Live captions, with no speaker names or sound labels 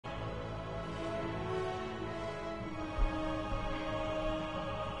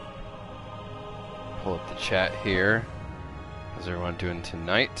pull up the chat here. How's everyone doing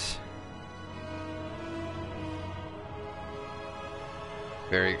tonight?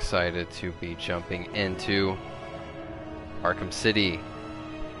 Very excited to be jumping into Arkham City.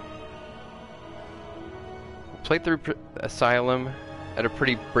 Played through Asylum at a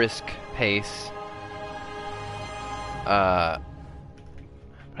pretty brisk pace. I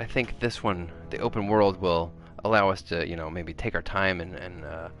think this one, the open world, will allow us to, you know, maybe take our time and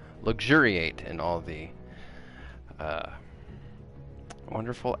luxuriate in all the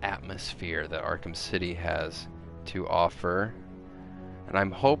wonderful atmosphere that Arkham City has to offer. And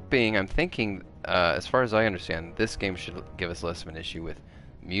I'm thinking, as far as I understand, this game should give us less of an issue with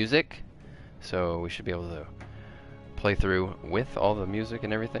music. So we should be able to play through with all the music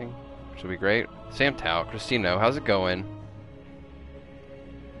and everything, which will be great. Sam Tao, Christino, how's it going?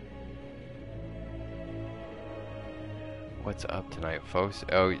 What's up tonight, folks?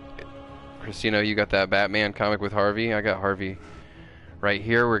 Oh, Christino, you got that Batman comic with Harvey? I got Harvey right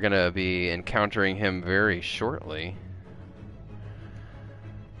here. We're gonna be encountering him very shortly.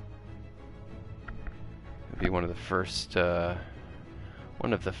 It'll be one of the first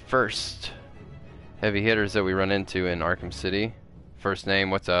heavy hitters that we run into in Arkham City. First name,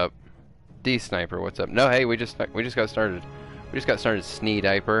 what's up? D Sniper, what's up? No, hey, we just got started. We just got started, Snee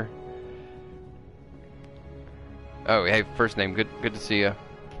Diaper. Oh, hey, first name, good to see you.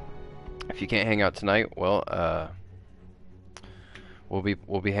 If you can't hang out tonight, well,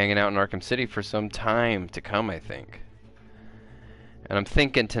 we'll be hanging out in Arkham City for some time to come, I think. And I'm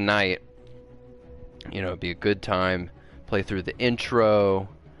thinking tonight, you know, it'd be a good time play through the intro,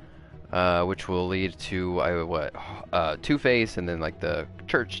 which will lead to Two-Face, and then like the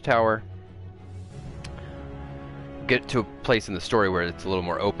church tower. Get to a place in the story where it's a little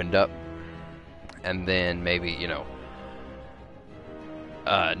more opened up, and then maybe, you know,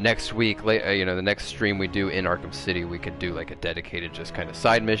 next week, you know, the next stream we do in Arkham City, we could do like a dedicated just kind of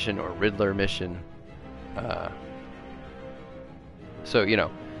side mission or Riddler mission. So, you know,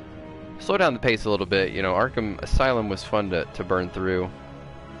 slow down the pace a little bit. You know, Arkham Asylum was fun to burn through.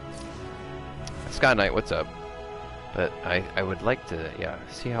 Scott Knight, what's up? But I would like to, yeah,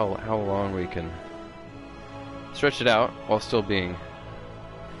 see how long we can stretch it out while still being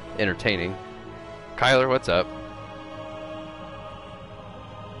entertaining. Kyler, what's up?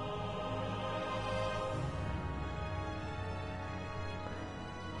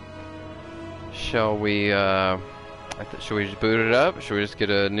 Shall we, should we just boot it up? Should we just get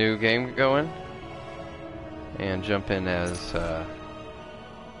a new game going? And jump in as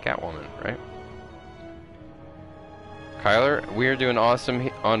Catwoman, right? Kyler, we're doing awesome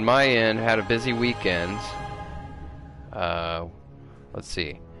on my end. Had a busy weekend. Let's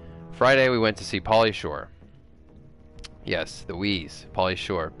see. Friday we went to see Pauly Shore. Yes, the Wheeze, Pauly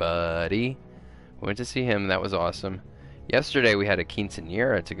Shore, buddy. We went to see him. That was awesome. Yesterday we had a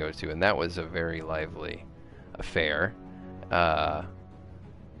quinceañera to go to, and that was a very lively affair. That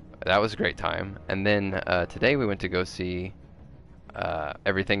was a great time. And then today we went to go see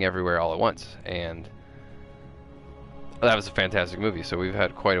Everything Everywhere All at Once, and that was a fantastic movie. So we've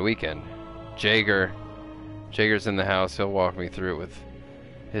had quite a weekend. Jager's in the house. He'll walk me through it with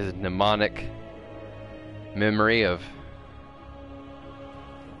his mnemonic memory of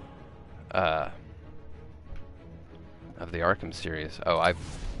the Arkham series. Oh,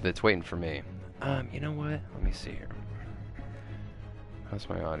 it's waiting for me. You know what? Let me see here. How's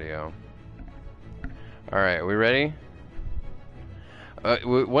my audio? All right, are we ready?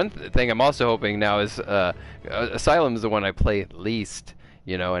 One thing I'm also hoping now is Asylum is the one I play least,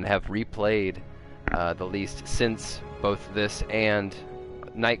 you know, and have replayed the least since both this and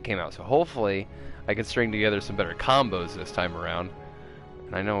Night came out. So hopefully I can string together some better combos this time around.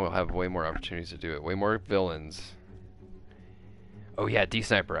 And I know we'll have way more opportunities to do it. Way more villains. Oh yeah, D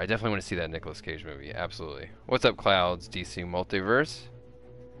Sniper. I definitely want to see that Nicolas Cage movie. Absolutely. What's up, Clouds? DC Multiverse.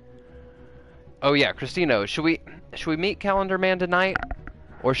 Oh yeah, Christino. Should we meet Calendar Man tonight,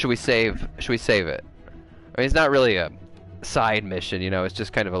 or should we save it? I mean, it's not really a side mission, you know. It's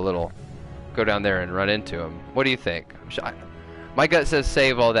just kind of a little go down there and run into him. What do you think? My gut says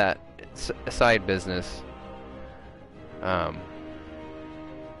save all that side business.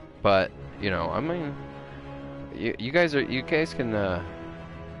 But you know, I mean, you guys can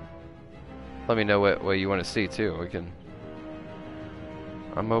let me know what you want to see too.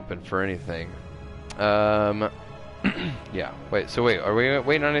 I'm open for anything. Yeah. Wait. Are we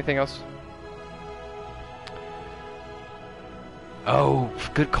waiting on anything else? Oh,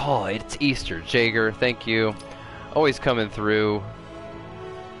 good call. It's Easter. Jager, thank you. Always coming through.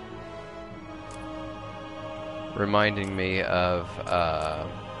 Reminding me of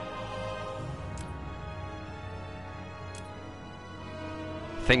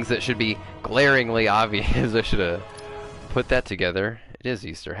things that should be glaringly obvious. I should have put that together. It is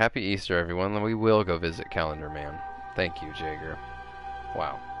Easter. Happy Easter, everyone. We will go visit Calendar Man. Thank you, Jaeger.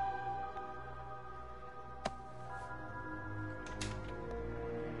 Wow.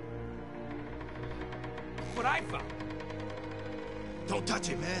 What I found. Don't touch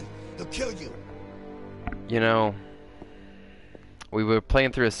it, man. They'll kill you. You know, we were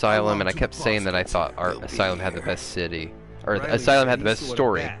playing through Asylum, and I kept saying that I thought Asylum had the best city, or Asylum had the best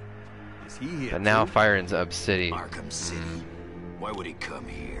story. But now Fire and Obsidian. Arkham City. Why would he come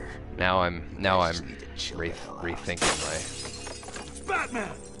here? Now I'm rethinking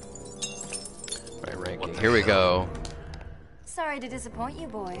my ranking. Here we go. Sorry to disappoint you,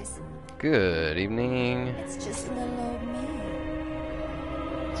 boys. Good evening. It's just little old me.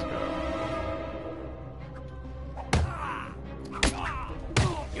 Let's go.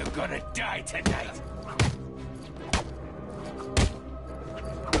 You're gonna die tonight.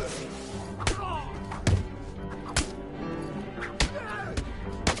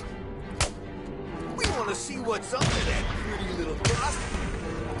 We want to see what's up in that pretty little boss.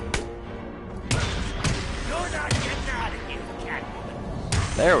 You're not getting out of here,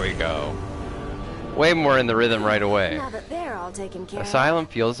 Catwoman. There we go. Way more in the rhythm right away. Now that they're all taken care Asylum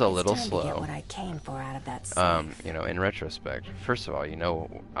feels a little it's time to get slow. what I came for out of that safe. You know, in retrospect, first of all, you know,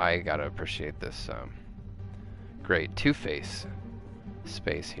 I gotta appreciate this great Two-Face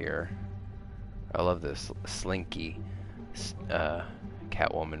space here. I love this slinky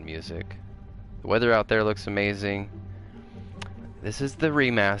Catwoman music. The weather out there looks amazing. This is the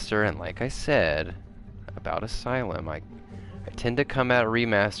remaster, and like I said about Asylum, I tend to come at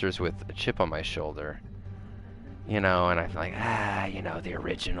remasters with a chip on my shoulder. You know, and I'm like, you know, the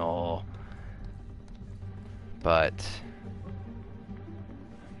original. But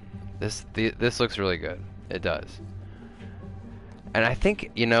this looks really good. It does. And I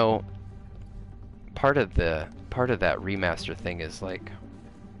think, you know, part of that remaster thing is like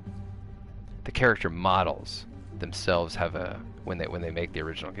the character models themselves have a when they make the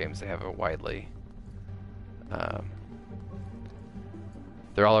original games, they have a widely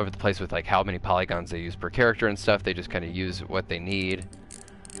they're all over the place with like how many polygons they use per character and stuff. They just kind of use what they need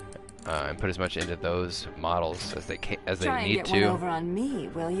and put as much into those models as they need to. One over on me,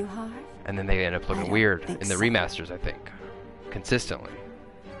 will you, Harv? And then they end up looking weird in the remasters, I think, consistently.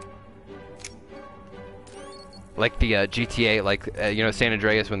 Like the GTA, like you know, San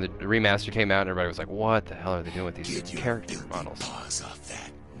Andreas, when the remaster came out, and everybody was like, "What the hell are they doing with these character models?" Pause off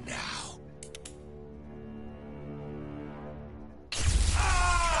that now.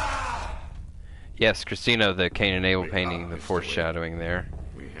 Yes, Christina, the Cain and Abel painting, the foreshadowing there.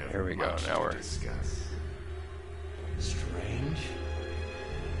 Here we go. Now we're. Strange.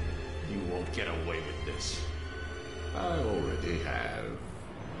 You won't get away with this. I already have.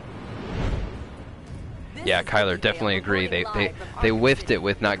 Yeah, Kyler, definitely agree. They whiffed it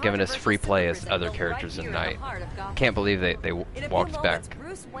with not giving us free play as other characters in Night. Can't believe they walked back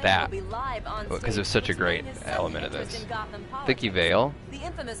that, because it was such a great element of this. Vicky Vale,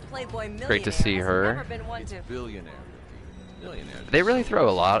 great to see her. They really throw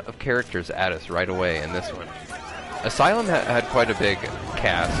a lot of characters at us right away in this one. Asylum had quite a big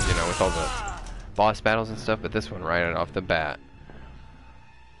cast, you know, with all the boss battles and stuff, but this one right off the bat.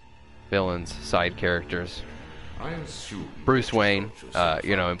 Villains, side characters. Bruce Wayne,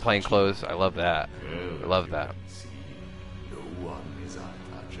 you know, in plain clothes. I love that. I love that. No one is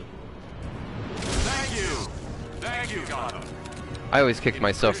untouchable. Thank you, Gotham. I always kicked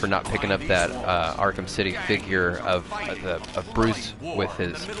myself for not picking up that Arkham City figure of Bruce with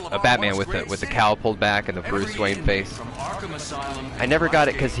his Batman with the cowl pulled back and the Bruce Wayne face. I never got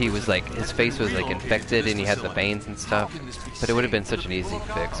it because he was like his face was like infected and he had the veins and stuff. But it would have been such an easy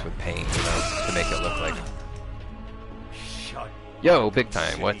fix with paint, you know, to make it look like. Yo, big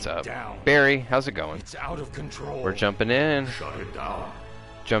time. What's up, Barry? How's it going? It's out of control. We're jumping in. Shut it down.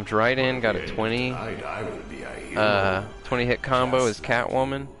 Jumped right in. Got a 20. I will be a hero. 20 hit combo is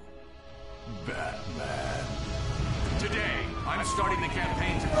Catwoman. Batman. Today, I'm starting the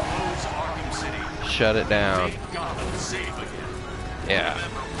campaign to close Arkham City. Shut it down. Make Gotham safe again. Yeah.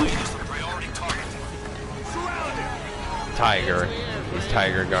 Wayne is the priority target. Surround him. Tiger. These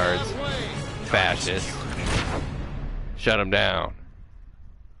Tiger guards. Fascist. Shut him down.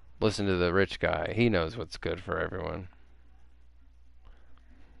 Listen to the rich guy. He knows what's good for everyone.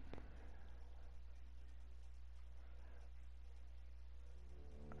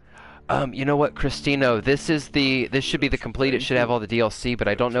 You know what, Christino? This should be the complete. It should have all the DLC, but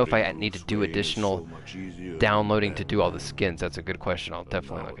I don't know if I need to do additional downloading to do all the skins. That's a good question. I'll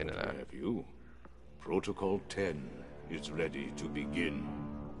definitely look into that. Protocol 10 is ready to begin.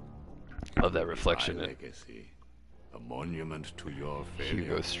 Love that reflection My in legacy, a monument to your failure.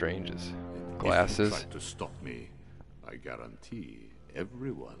 Hugo Strange's If you glasses. try to stop me, I guarantee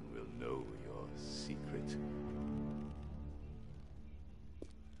everyone will know your secret.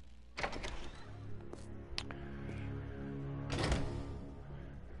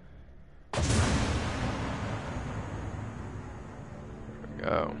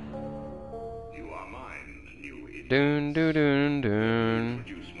 Go. You are mine, new idiot. Doon doon doon doon.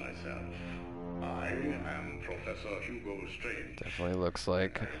 Introduce myself. I am Professor Hugo Strange. Definitely looks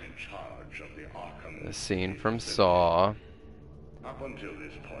like I am in charge of the Arkham. the scene from Saw. Up until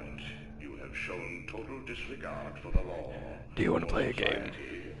this point, you have shown total disregard for the law. Do you want to play a game?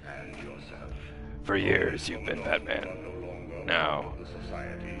 society, and yourself. For years you've been You Batman. are no longer Now. part of the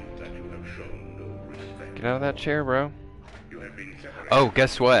society that you have shown no respect. Get out of that chair, bro. You have been separated. Oh,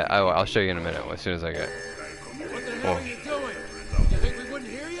 guess what? I'll show you in a minute as soon as I get. What the hell are you doing? You think we wouldn't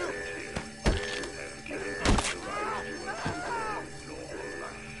hear you?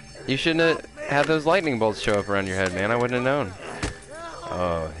 You shouldn't have had those lightning bolts show up around your head, man. I wouldn't have known.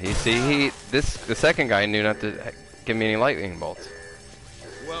 Oh, the second guy knew not to give me any lightning bolts.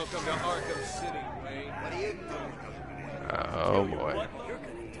 Welcome to Arkham City, Wayne. What are you doing? Oh boy. You're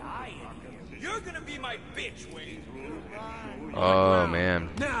gonna die in here. You're gonna be my bitch, Wayne. Oh man.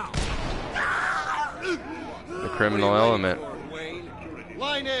 Now. The criminal element. Wayne.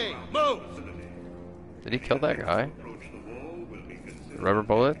 Line A, move. Did he kill that guy? Rubber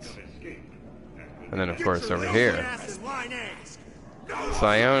bullets? And then of course over here,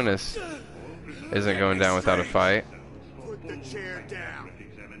 Sionis isn't going down without a fight. Put the chair down.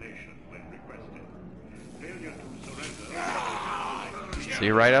 See,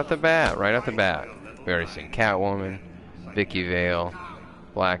 right off the bat. We already seen Catwoman, Vicky Vale,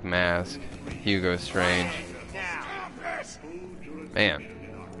 Black Mask, Hugo Strange. Man,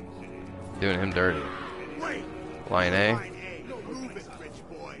 doing him dirty. Line A. Hey,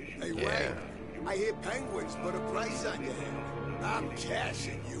 Yeah. Wayne, I hear Penguins put a price on your head. I'm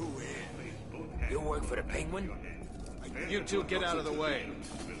cashing you in. You work for the Penguin? You two get out of the way.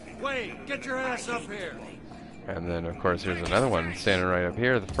 Wayne, get your ass up here. And then of course there's another one standing right up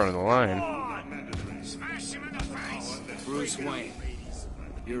here at the front of the line. Smash him in the face. Bruce Wayne.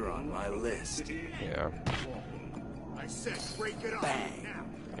 You're on my list. Yeah. I said break it up. Bang. Now.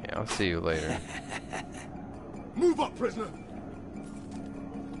 Yeah, I'll see you later. Move up, prisoner.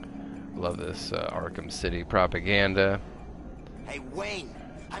 Love this Arkham City propaganda. Hey, Wayne,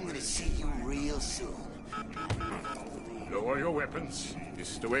 I'm gonna see you real soon. Lower your weapons.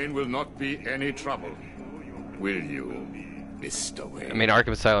 Mr. Wayne will not be any trouble. Will you, Mr. Wayne? I mean, Arkham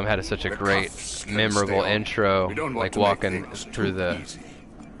Asylum had such a The great, cuffs can memorable stay on. intro, We don't want like to make walking things through too the easy,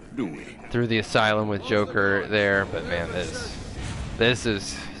 do we? through the asylum with Joker there. But man, this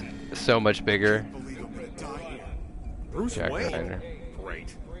is so much bigger. Bruce Jack Wayne? Ryder.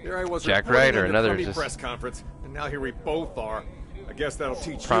 Great. Here I was Jack reporting Ryder, on your another crummy just press conference, and now here we both are. I guess that'll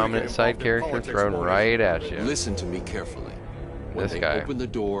teach Prominent you to side get involved in character politics thrown more. right at you. Listen to me carefully. When This they guy. open the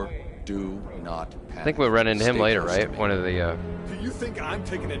door, do not panic. I think we'll run into him Stay later, close to right? me. One of the Do you think I'm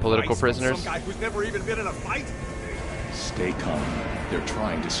taking advice Political from prisoners? some guy who's never even been in a fight? Stay calm. They're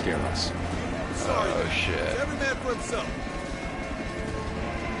trying to scare us. Sorry, oh shit. every man for himself.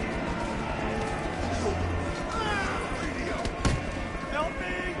 Help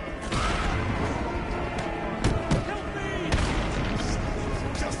me! Help me!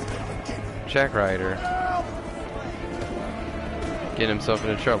 Just the beginning. Jack Ryder. Getting himself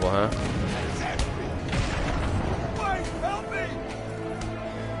into trouble, huh? Wait, help me!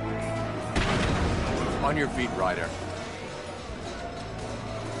 On your feet, Ryder.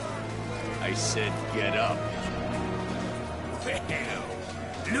 I said get up. Well,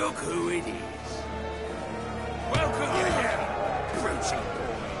 look who it is. Welcome, Brucey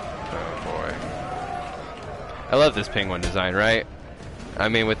boy. Oh boy. I love this penguin design, right? I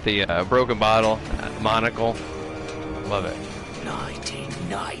mean, with the broken bottle, monocle. Love it. Nighty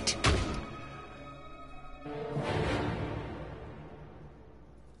night.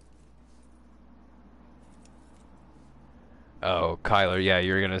 Oh, Kyler, yeah,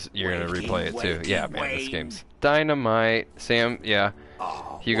 you're gonna replay it too. Yeah, man, this game's dynamite. Sam, yeah.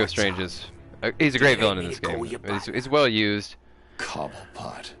 Hugo Strange is he's a great villain in this game. He's well used.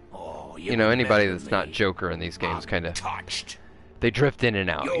 Cobblepot. Oh, You know, anybody remember that's not me. Joker in these games kind of Touched. they drift in and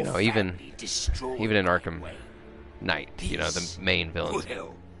out. Your You know, even family destroyed in by Arkham Wayne. Knight. You know, the main villains.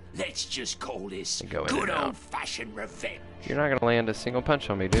 Well, let's just call this They go in good and out. old-fashioned revenge. You're not gonna land a single punch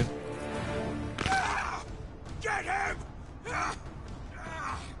on me, dude. Get him!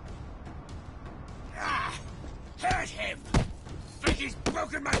 Hurt him! he's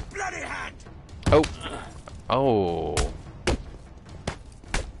broken my bloody hand! Oh. Oh.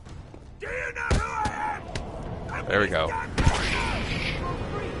 Do you know who I am? There we go.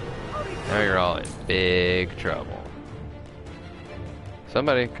 Now you're all in big trouble.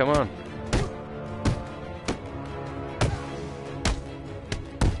 Somebody, come on.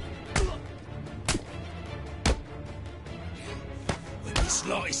 When this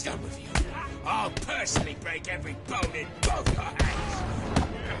lot is done with you, I'll personally break every bone in both your hands.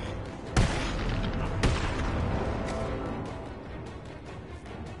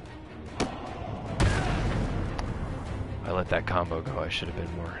 I let that combo go. I should have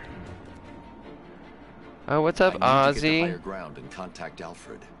been more. Oh, what's up, I need to get to Ozzy? higher ground and contact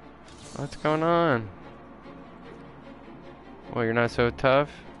Alfred. What's going on? Well, you're not so tough?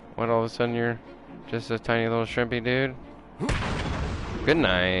 What, all of a sudden you're just a tiny little shrimpy dude? Good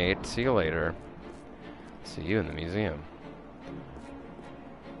night. See you later. See you in the museum.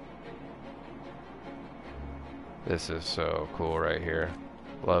 This is so cool right here.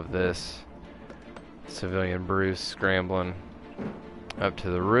 Love this. Civilian Bruce scrambling up to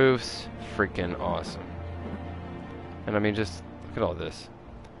the roofs. Freaking awesome. And I mean, just look at all this.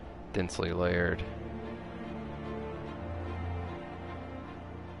 Densely layered.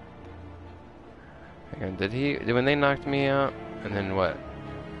 Hang on, when they knocked me out, and then what?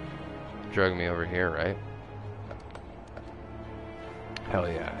 Drug me over here, right? Hell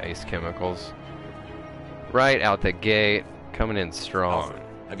yeah, Ace Chemicals. Right out the gate, coming in strong. Alfred,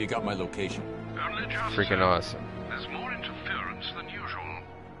 have you got my location? Only just, Freaking awesome. There's more interference than usual.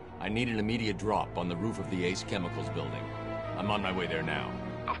 I need an immediate drop on the roof of the Ace Chemicals building. I'm on my way there now.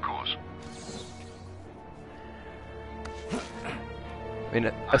 Of course. I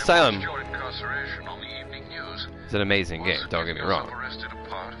mean, Asylum Your incarceration on the evening news. is an amazing game, don't get me wrong.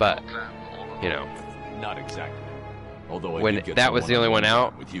 But, you know, Not exactly. Although I when did get that some was the only one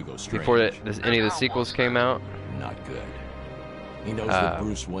one-on-one out, with Hugo Strange. before any of the sequels came out, Not good. He knows that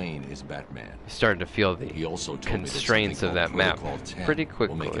Bruce Wayne is Batman. you started to feel the He also told constraints me of that that map something called Protocol 10 pretty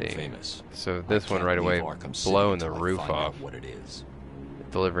will make him quickly. famous. So this I one can't right away, leave Arkham City blowing the until I roof find off, out what it is.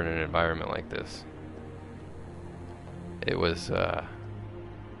 delivering an environment like this. It was, oh,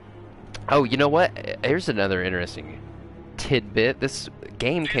 you know what? Here's another interesting tidbit. This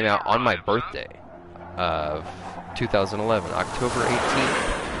game came out on my birthday of 2011, October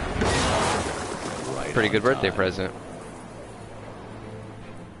 18th. Right Pretty on good birthday time. present.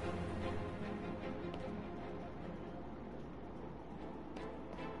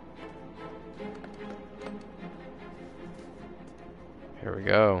 Here we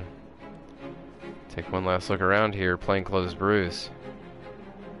go. Take one last look around here, plainclothes Bruce.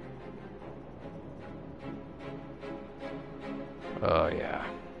 Oh yeah.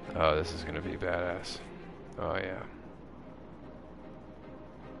 Oh, this is gonna be badass. Oh yeah.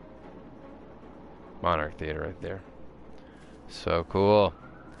 Monarch Theater right there. So cool.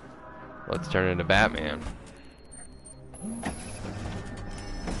 Let's turn into Batman.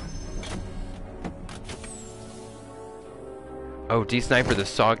 Oh, D-Sniper, the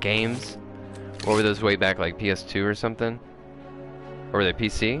Saw games? What were those way back, like PS2 or something? Or were they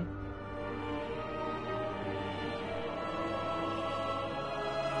PC?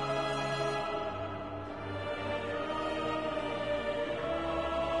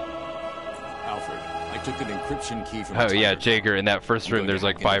 Alfred, I took an encryption key from. Oh yeah, Jager, in that first room, there's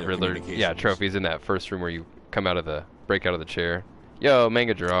like 5 Riddler, yeah, communications. trophies in that first room where you come out of the, break out of the chair. Yo,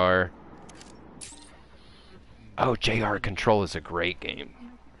 Manga Drawer. Oh, JR Control is a great game.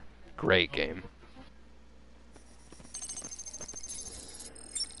 Great game.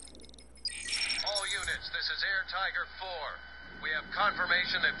 All units, this is Air Tiger 4. We have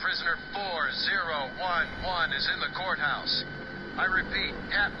confirmation that prisoner 4011 is in the courthouse. I repeat,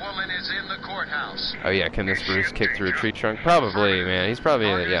 Catwoman is in the courthouse. Oh yeah, can this Bruce kick through a tree trunk? Probably, man. He's probably,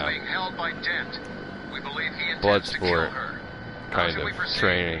 Target is yeah, being held by Dent. We believe he intends to kill Bloodsport her. How kind shall we of proceed?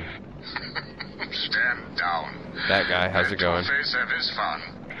 training. Stand down. That guy, how's it going? Two-Face have his fun.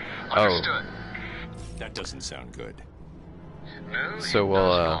 Oh, Understood. That doesn't sound good. No, so he we'll,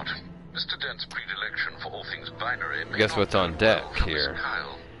 does not. Mr. Dent's predilection for all things binary may guess not what's on bode deck well for Miss here?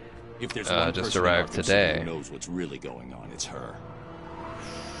 Kyle. If there's one just person in arrived Arkham City today. who knows what's really going on, it's her.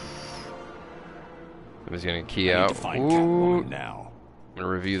 I was gonna key I need out. to find Ooh, Catwoman now. I'm gonna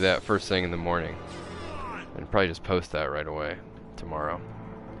review that first thing in the morning. And probably just post that right away tomorrow.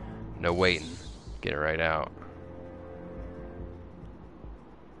 No waiting. Get it right out.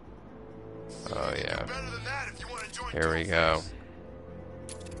 Oh yeah. Here we go.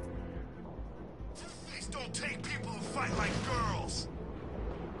 Please don't take people who fight like girls.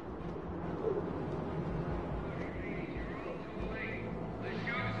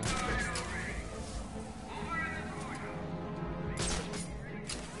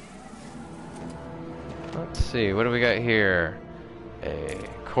 Let's see, what do we got here? A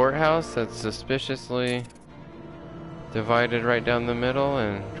courthouse that's suspiciously divided right down the middle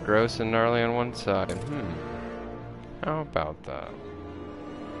and gross and gnarly on one side. How about that?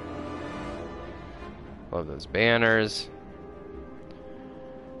 Love those banners.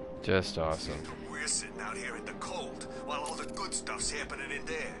 Just awesome. We're sitting out here in the cold while all the good stuff's happening in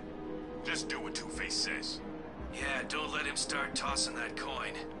there. Just do what Two-Face says. Yeah, don't let him start tossing that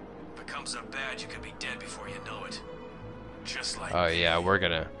coin. If it comes up bad, you could be dead before you know it. Just like Oh yeah, we're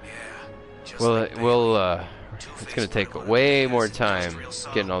gonna. Yeah. It's gonna take way more time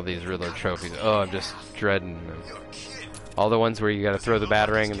getting all these Riddler trophies. Oh, I'm just dreading them. All the ones where you gotta throw the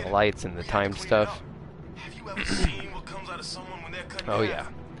batarang and the lights and the timed stuff. Have you ever seen what comes out of someone when they're cutting Oh in yeah.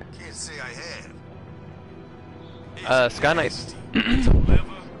 half? Can't say I have. Sky Knight.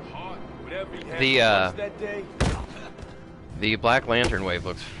 The Black Lantern wave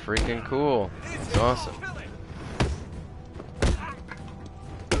looks freaking cool. It's awesome.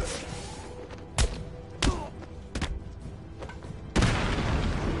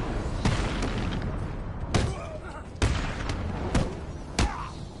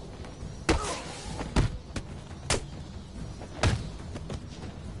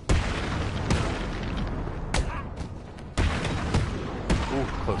 Ooh,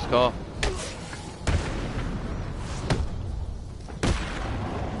 close call.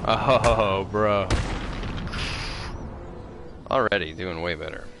 Oh, bro. Already doing way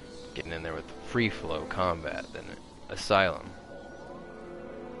better. Getting in there with free flow combat than Asylum.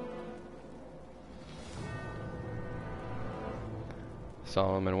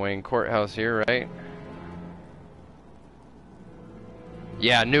 Solomon Wayne Courthouse here, right?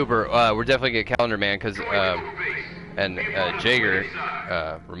 Yeah, Noober, we're definitely get Calendar Man because Jaeger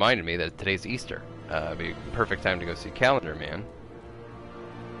reminded me that today's Easter. It'd be a perfect time to go see Calendar Man.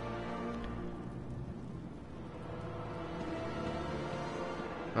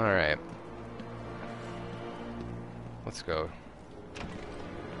 Alright. Let's go.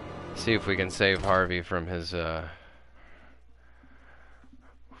 See if we can save Harvey from his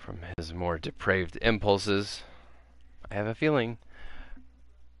more depraved impulses. I have a feeling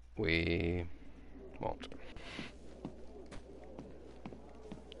we won't.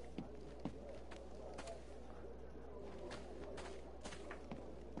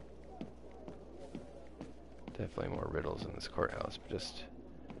 Definitely more riddles in this courthouse, but just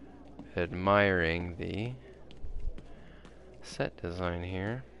admiring the set design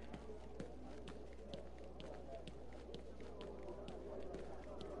here.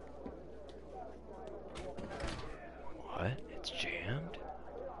 What? It's jammed?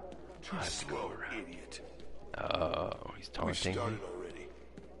 I have to go around. Idiot. Oh, he's taunting me. Already.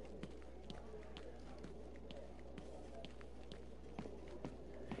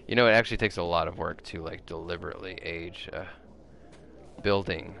 You know, it actually takes a lot of work to like deliberately age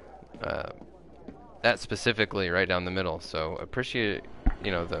building that specifically right down the middle. So appreciate,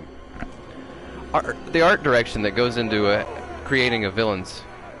 you know, the art direction that goes into creating a villain's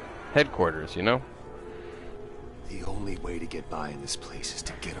headquarters. You know. The only way to get by in this place is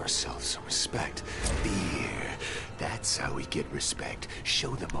to get ourselves some respect. Fear. That's how we get respect.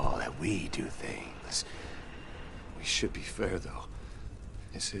 Show them all that we do things. We should be fair, though.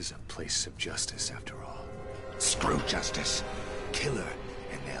 This is a place of justice, after all. Screw justice. Kill her,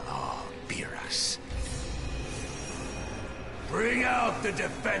 and they'll all fear us. Bring out the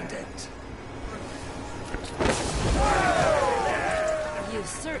defendant. You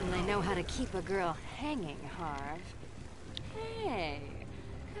certainly know how to keep a girl hanging, Harv. Hey,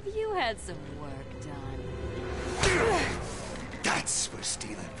 have you had some work done? That's for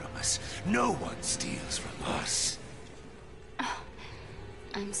stealing from us. No one steals from us. Oh,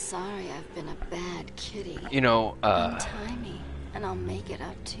 I'm sorry I've been a bad kitty. You know, Untie me, and I'll make it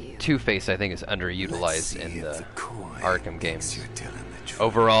up to you. Two-Face, I think, is underutilized in the Arkham games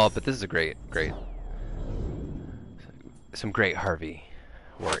overall, but this is a great, some great Harvey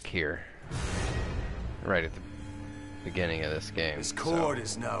work here, right at the beginning of this game. This court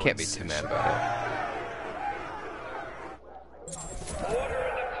is now can't be too mad about it. Order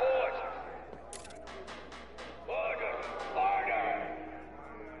in the court! Order!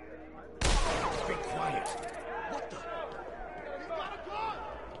 Be quiet. What the?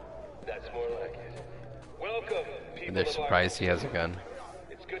 That's more like it. Welcome, people. And they're surprised he has a gun.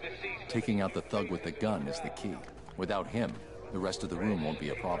 It's good to see you. Taking out the thug with the gun is the key. Without him, the rest of the room won't be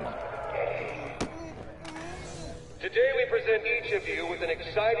a problem. Today we present each of you with an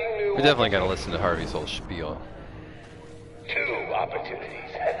exciting new... We definitely gotta listen to Harvey's whole spiel. 2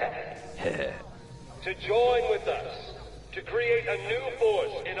 opportunities. To join with us to create a new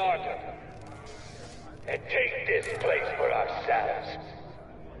force in Arkham. and take this place for ourselves.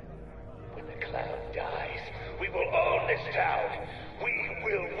 When the clown dies, we will own this town. We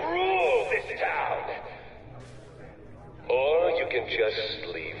will rule this town. Or you can just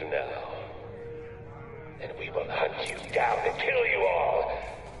leave now. And we will hunt you down and kill you all.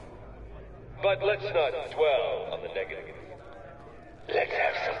 But let's not dwell on the negative. Let's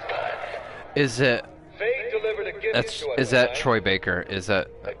have some fun. Is it? Fate delivered a gift to us. Is that Troy Baker? Is that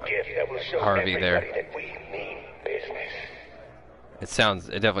A gift that will show Harvey there? everybody that we mean business.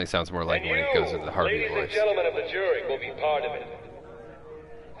 It definitely sounds more like when it goes with the Harvey ladies voice. and gentlemen of the jury, will be part of it.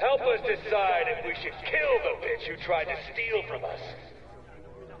 Help us decide if we should kill the bitch who tried to steal from us,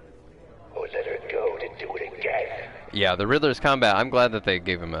 or let her go to do it again. Yeah, the Riddler's combat. I'm glad that they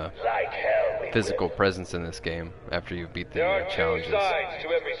gave him a Like hell we physical will. presence in this game after you beat the There are challenges. two sides to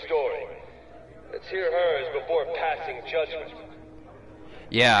every story. Let's hear hers before passing judgment.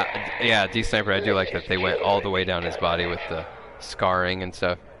 Yeah, D-Sniper, I do like that they went all the way down his body with the scarring and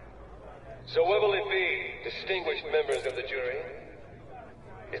stuff. So what will it be, distinguished members of the jury?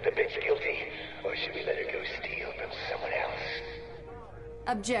 Is the bitch guilty, or should we let her go steal from someone else?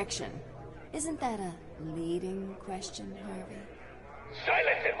 Objection. Isn't that a leading question, Harvey?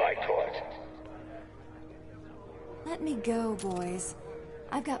 Silence in my court! Let me go, boys.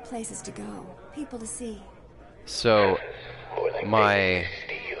 I've got places to go, people to see. So, Maybe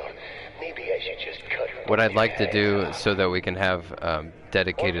I should just cut her what I'd like to do so that we can have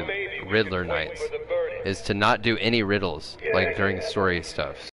dedicated Riddler nights is to not do any riddles, like during story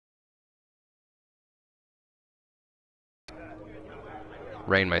stuff.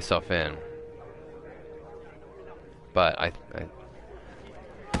 Rein myself in. But I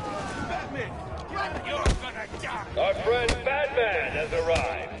Our friend Batman has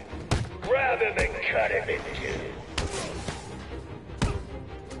arrived. Grab him and cut him in two.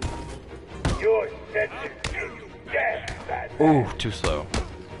 Your sentence is death, Batman. Ooh, too slow.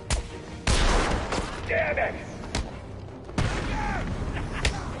 Damn it!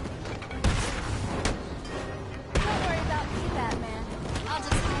 Don't worry about me, Batman. I'll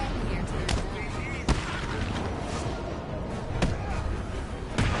just hang here till you're done.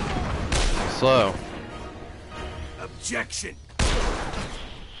 Slow. Objection.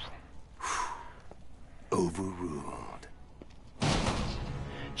 Overruled.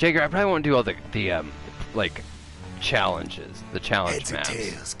 Jager, I probably won't do all the like challenges, the challenge Heads or maps.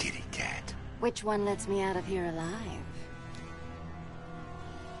 tails, kitty cat. Which one lets me out of here alive?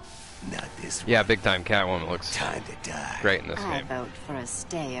 Not this one. Yeah, big time Catwoman looks Time to die. great in this I game. vote for a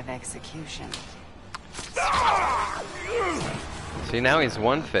stay of execution. See, now he's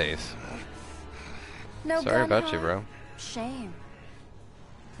one face. No Sorry gun about you, harm? bro. Shame.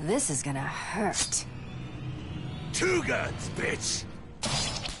 This is gonna hurt. Two guns, bitch.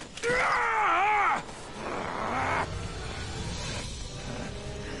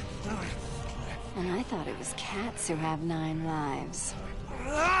 And I thought it was cats who have 9 lives.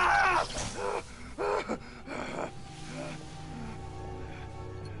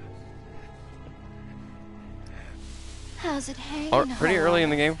 How's it hanging? Pretty early in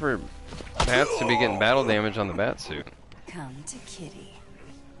the Harv? game for bats to be getting battle damage on the bat suit. Come to Kitty.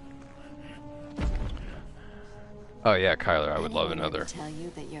 Oh yeah, Kyler, I would love Anyone ever another. tell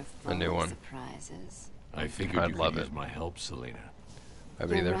you that you're A new full of one. Surprises. I figured I'd you love could it. use my help, Selena. I'd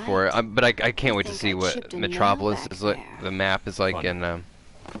be You're there right. for it. But I can't wait to think see I what chipped a Metropolis nail back is like. there. The map is like Funny. in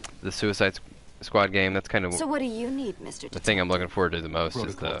the Suicide Squad game. That's kind of So what do you need, Mr. the thing I'm looking forward to the most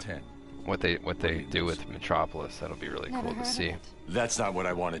is Protocol the 10. what they do with Metropolis. That'll be really Never cool heard to of see. it. That's not what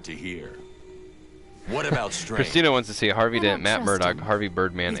I wanted to hear. What about Strange? Christina wants to see Harvey I Dent, don't Matt trust Murdock, him. Harvey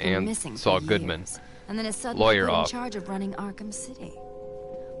Birdman, He's been and missing Saul for Goodman. years, and then is suddenly Lawyer put off. in charge of running Arkham City.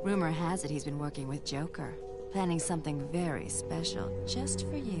 Rumor has it he's been working with Joker, planning something very special just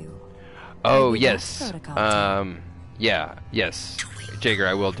for you. Oh Maybe that's yes. Protocol 10. Yeah, yes. Jager,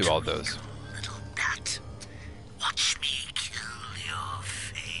 I will do all those. Little bat. Watch me kill your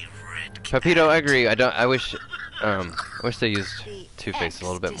favorite Pepito, I agree. I wish they used The Two-Face a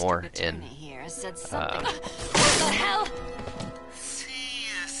little bit more ex-district in attorney here said something. What the hell?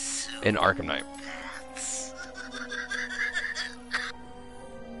 in Arkham Knight.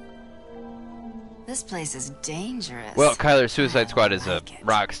 This place is dangerous. Well, Kyler, Suicide I Squad is a like it.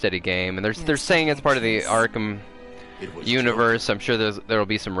 Rocksteady game, and they're You're saying it's part of the such a Arkham It was universe. I'm sure there'll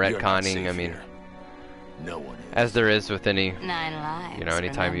be some You're not retconning. safe I mean, here. No one is. as there is with any, 9 lives. you know,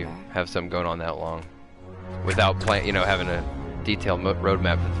 anytime you remember? have something going on that long, without having a detailed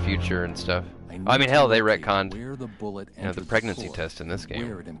roadmap for the future and stuff. I mean, hell, they retconned, where the bullet you know, the entered pregnancy floor, test in this game.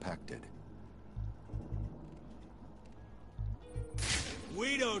 where it impacted.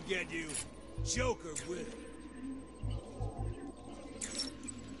 We don't get you. Joker will.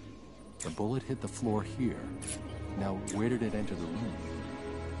 The bullet hit the floor here. Now, where did it enter the room?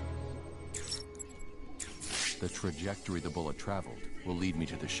 The trajectory the bullet traveled will lead me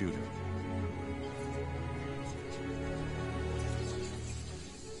to the shooter.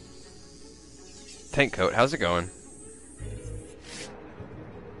 Tank coat, how's it going?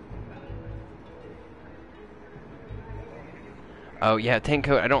 Oh yeah, tank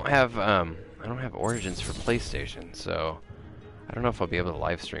coat. I don't have Origins for PlayStation, so I don't know if I'll be able to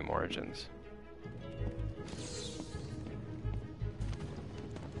live stream Origins.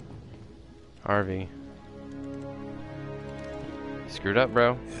 Harvey. Screwed up,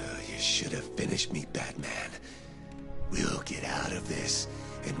 bro. You should have finished me, Batman. We'll get out of this,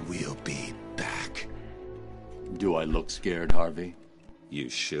 and we'll be back. Do I look scared, Harvey? You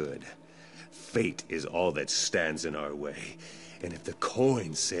should. Fate is all that stands in our way. And if the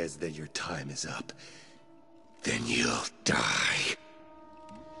coin says that your time is up, then you'll die.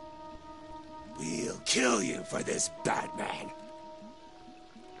 We'll kill you for this, Batman.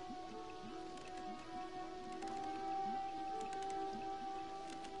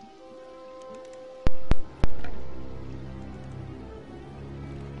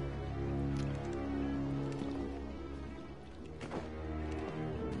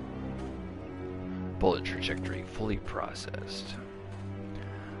 Bullet trajectory fully processed.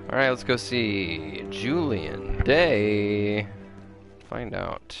 Alright, let's go see Julian Day. Find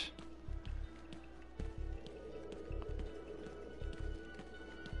out.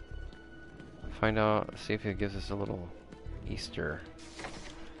 Find out, see if it gives us a little Easter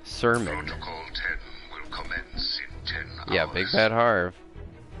sermon. Protocol 10 will commence in 10 hours. Yeah, Big Bad Harv.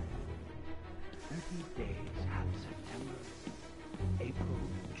 30 days have September, April,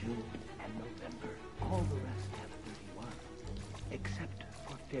 June, and November. All the rest have 31, except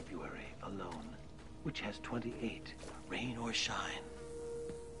for February alone, which has 28, rain or shine.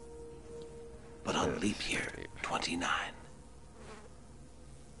 But on leap year, 29.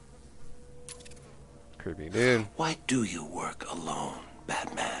 Creepy dude. Why do you work alone,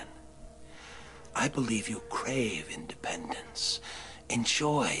 Batman? I believe you crave independence.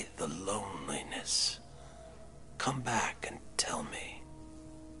 Enjoy the loneliness. Come back and tell me.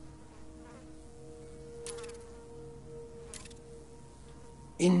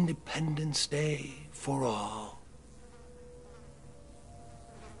 Independence Day for all.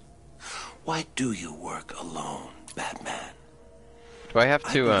 Why do you work alone, Batman? Do I have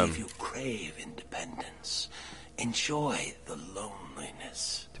to, I believe you crave independence. Enjoy the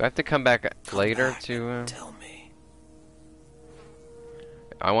loneliness. do I have to come back later to, tell me.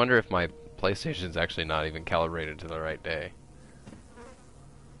 I wonder if my PlayStation's actually not even calibrated to the right day.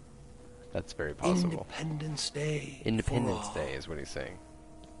 That's very possible. Independence Day. Independence Day is what he's saying.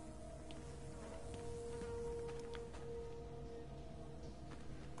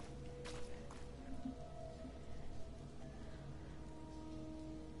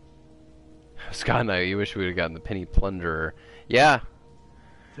 Scott and I, you wish we would have gotten the Penny Plunderer. Yeah.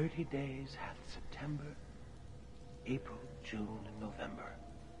 30 days hath September, April, June, and November.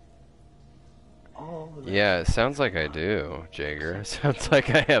 All the Yeah, it sounds like I do, Jager. Sounds like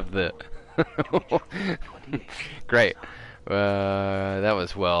I have the... Great. That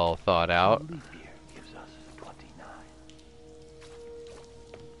was well thought out.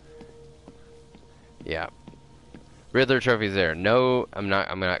 Yeah. Riddler trophies there. No, I'm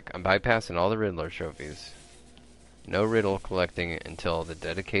bypassing all the Riddler trophies. No Riddle collecting until the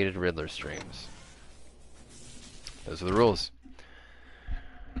dedicated Riddler streams. Those are the rules.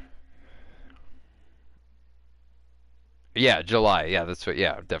 Yeah, July. Yeah, that's what.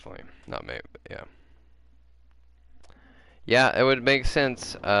 Yeah, definitely. Not May. But yeah. Yeah, it would make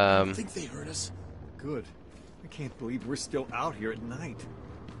sense. I think they heard us. Good. I can't believe we're still out here at night.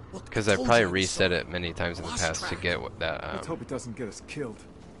 Because I probably reset it many times in the past to get what that. Let's hope it doesn't get us killed.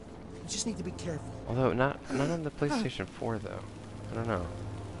 We just need to be careful. Although not on the PlayStation 4 though. I don't know.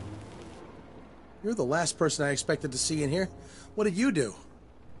 You're the last person I expected to see in here. What did you do?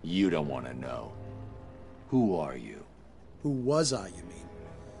 You don't want to know. Who are you? Who was I, you mean?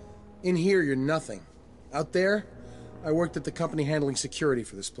 In here, you're nothing. Out there, I worked at the company handling security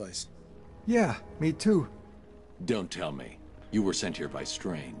for this place. Yeah, me too. Don't tell me. You were sent here by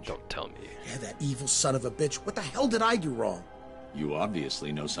Strange. Don't tell me. Yeah, that evil son of a bitch. What the hell did I do wrong? You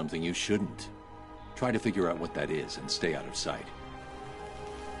obviously know something you shouldn't. Try to figure out what that is and stay out of sight.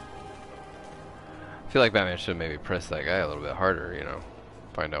 I feel like Batman should have maybe pressed that guy a little bit harder, you know.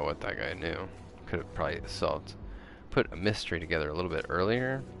 Find out what that guy knew. Could have probably solved, put a mystery together a little bit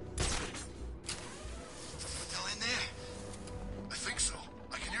earlier. Still in there? I think so.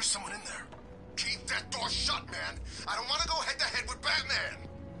 I can hear someone in there. that door shut, man. I don't want to go head-to-head with Batman.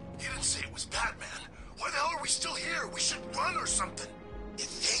 You didn't say it was Batman. Why the hell are we still here? We should run or something. You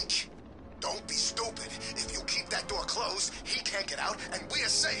think? Don't be stupid. If you keep that door closed, he can't get out, and we're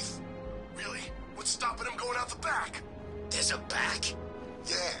safe. Really? What's stopping him going out the back? There's a back?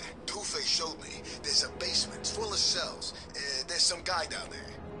 Yeah, Two-Face showed me. There's a basement full of cells. There's some guy down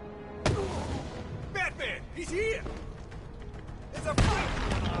there. Batman! He's here! There's a fight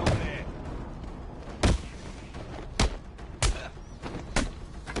going on over there!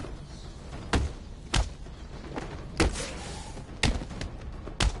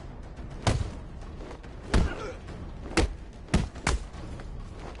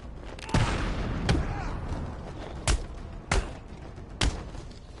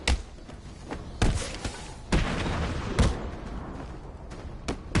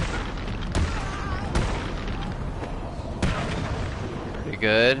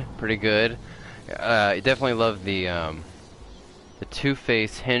 Pretty good. I definitely love the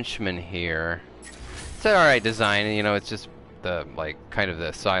Two-Face henchman here. It's an alright design, you know, it's just the, like, kind of the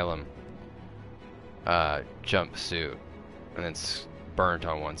Asylum jumpsuit. And it's burnt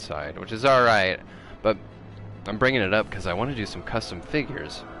on one side, which is alright. But I'm bringing it up because I want to do some custom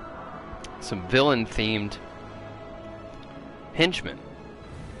figures. Some villain-themed henchmen.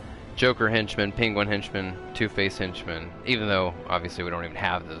 Joker henchman, Penguin henchman, Two-Face henchman, even though obviously we don't even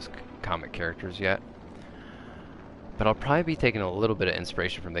have those comic characters yet. But I'll probably be taking a little bit of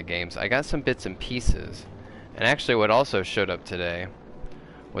inspiration from the games. I got some bits and pieces, and actually what also showed up today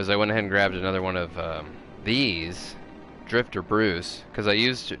was I went ahead and grabbed another one of these, Drifter Bruce, because I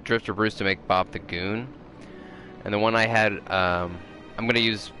used Drifter Bruce to make Bob the Goon, and the one I had, I'm going to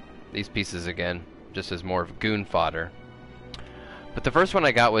use these pieces again, just as more of goon fodder. But the first one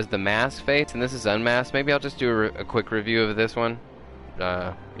I got was the mask face, and this is unmasked. Maybe I'll just do a quick review of this one. You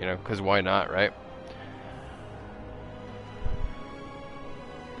know, because why not, right?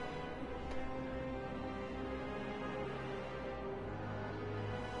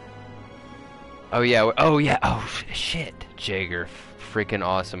 Oh yeah, oh shit. Jaeger, freaking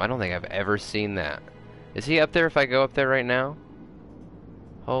awesome. I don't think I've ever seen that. Is he up there if I go up there right now?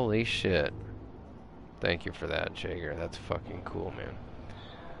 Holy shit. Thank you for that, Jaeger. That's fucking cool, man.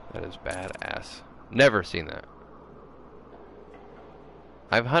 That is badass. Never seen that.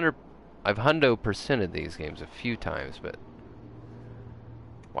 I've hundo%ed these games a few times, but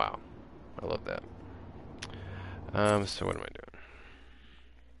wow, I love that. So what am I doing?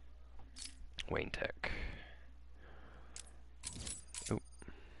 Wayne Tech. Oop.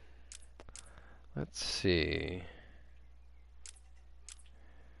 Let's see.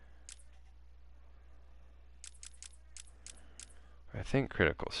 I think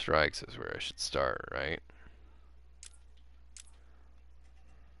Critical Strikes is where I should start, right?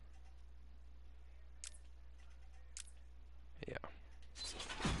 Yeah.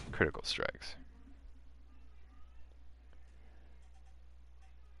 Critical Strikes.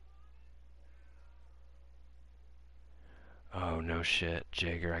 Oh, no shit.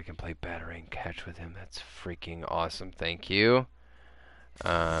 Jaeger, I can play Batarang Catch with him. That's freaking awesome. Thank you.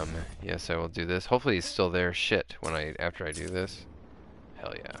 Yes, I will do this. Hopefully he's still there. Shit, after I do this.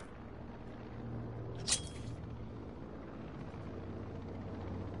 Hell yeah.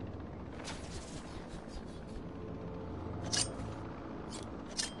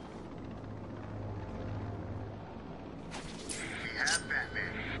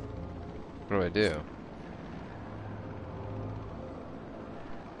 What do I do?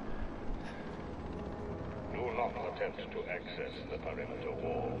 Do not attempt to access the perimeter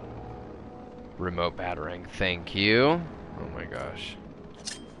wall. Remote Batarang. Thank you. Oh my gosh.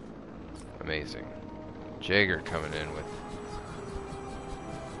 Amazing. Jaeger coming in with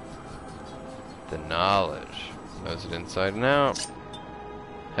the knowledge. Knows it inside and out.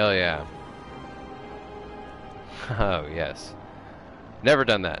 Hell yeah. Oh, yes. Never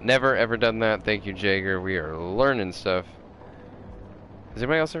done that. Never, ever done that. Thank you, Jaeger. We are learning stuff. Has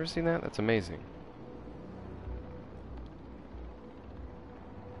anybody else ever seen that? That's amazing.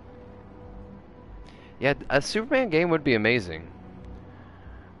 Yeah, a Superman game would be amazing.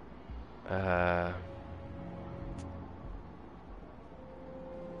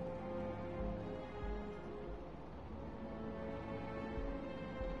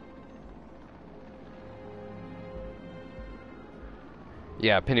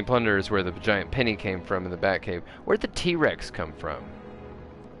 Yeah, Penny Plunder is where the giant penny came from in the Batcave. Where'd the T-Rex come from?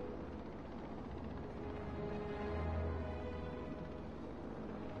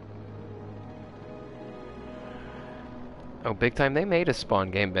 Oh, big time. They made a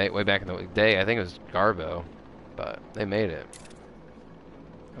Spawn game way back in the day. I think it was Garbo, but they made it.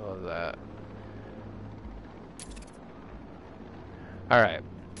 I love that. Alright.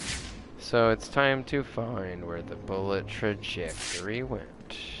 So it's time to find where the bullet trajectory went.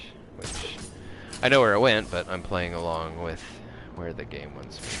 Which, I know where it went, but I'm playing along with where the game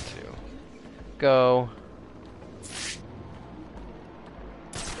wants me to go.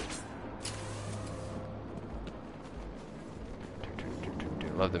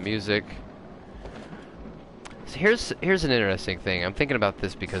 Love the music. So here's an interesting thing. I'm thinking about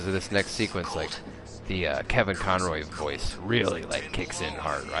this because of this next sequence. Like, the Kevin Conroy voice really like kicks in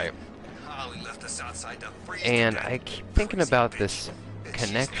hard, right? And I keep thinking about this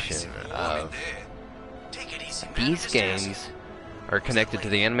connection of these games are connected to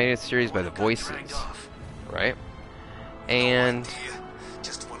the animated series by the voices, right? And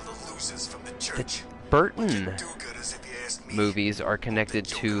the Burton movies are connected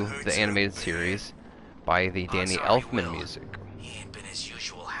to the animated series by the Danny Elfman music.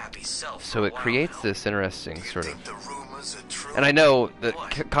 So it creates this interesting sort of... And I know that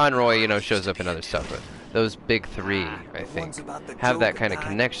Conroy, you know, shows up in other stuff, but those big three, I think, have that kind of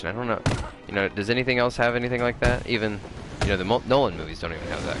connection. I don't know, you know, does anything else have anything like that? Even, you know, the Nolan movies don't even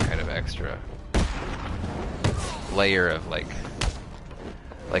have that kind of extra layer of like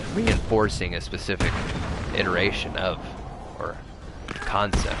reinforcing a specific iteration of or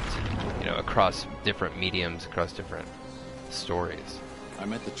concept, you know, across different mediums, across different stories.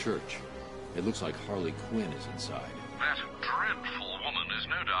 I'm at the church. It looks like Harley Quinn is inside. That dreadful woman is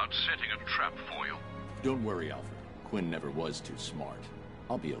no doubt setting a trap for you. Don't worry, Alfred. Quinn never was too smart.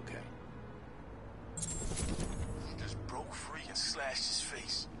 I'll be okay. He just broke free and slashed his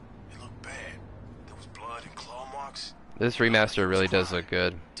face. It looked bad. There was blood and claw marks. This remaster really does look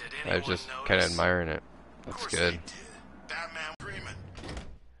good. I was just kind of admiring it. Looks good.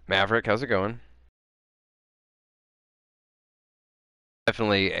 Maverick, how's it going?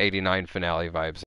 Definitely 89 finale vibes.